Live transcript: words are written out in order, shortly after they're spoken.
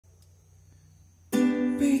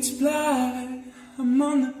Pitch black, I'm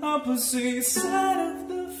on the opposite side of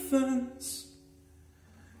the fence.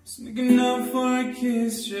 Sneaking out for a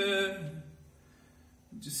kiss, yeah.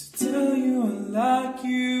 Just to tell you I like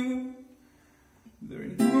you. There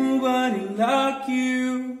ain't nobody like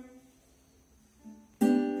you.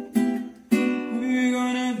 Who you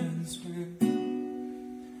gonna dance with?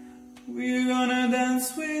 Who you gonna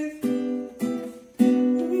dance with? Who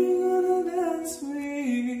you gonna dance with?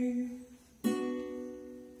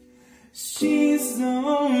 She's the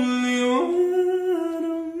only one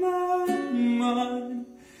on my mind.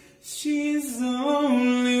 She's the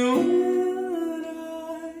only one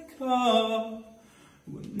I call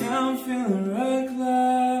when I'm feeling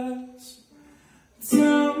reckless.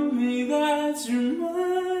 Tell me that you're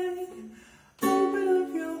mine. Open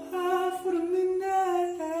up your heart for the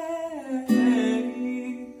midnight.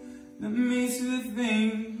 Let me see the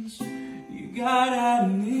things you got out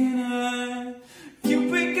of midnight.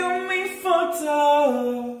 Cupid got me fucked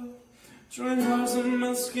up, drawing holes in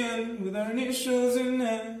my skin with our initials in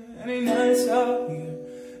it. Any nights out here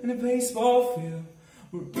in a baseball field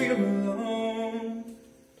where we belong.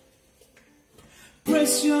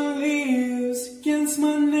 Press your lips against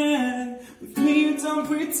my neck. With me you don't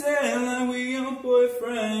pretend like we're your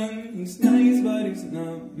boyfriend. He's nice but he's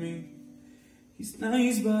not me. He's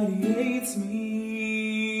nice but he hates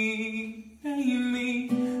me. Hey me,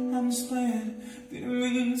 I'm just playing. Didn't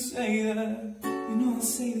mean to say that. You know I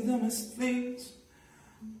say the dumbest things.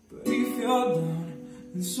 But if you're down,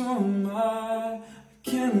 then so am I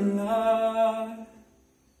can't lie.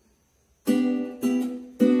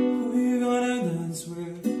 Who you gonna dance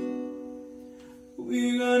with? Who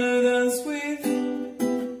you gonna dance with? Who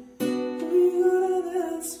you gonna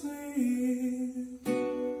dance with?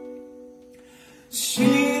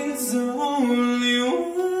 She's the only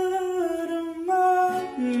one on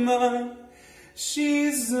my mind.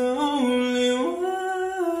 She's the only one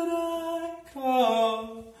I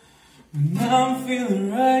call when I'm feeling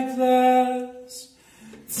reckless.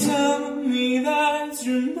 Tell me that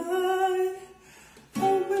you're mine.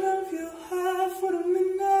 Open up your heart for the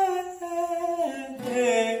midnight.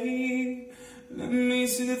 Let me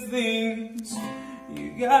see the things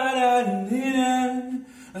you got out of dinner.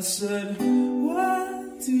 I said,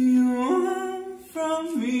 what do you want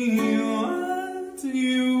from me? What do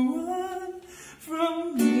you want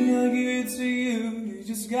from me? I'll give it to you. You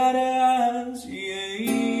just gotta ask, yeah,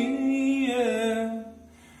 yeah.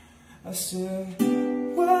 I said,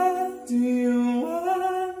 what do you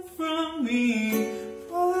want from me?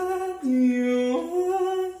 What do you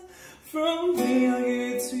want from me? I'll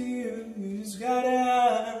give it to you. You just gotta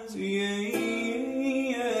ask, yeah,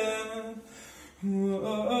 yeah. Whoa,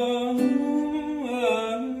 whoa, whoa.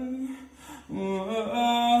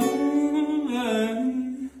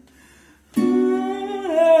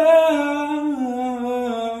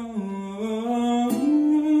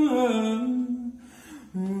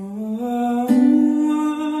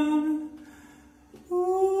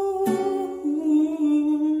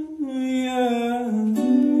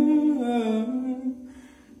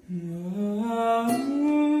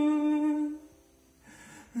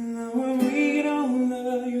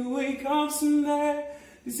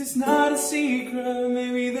 This is not a secret,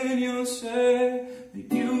 maybe then you'll say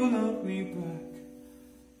that you love me back.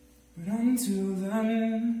 But until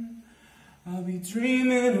then, I'll be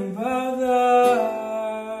dreaming about that.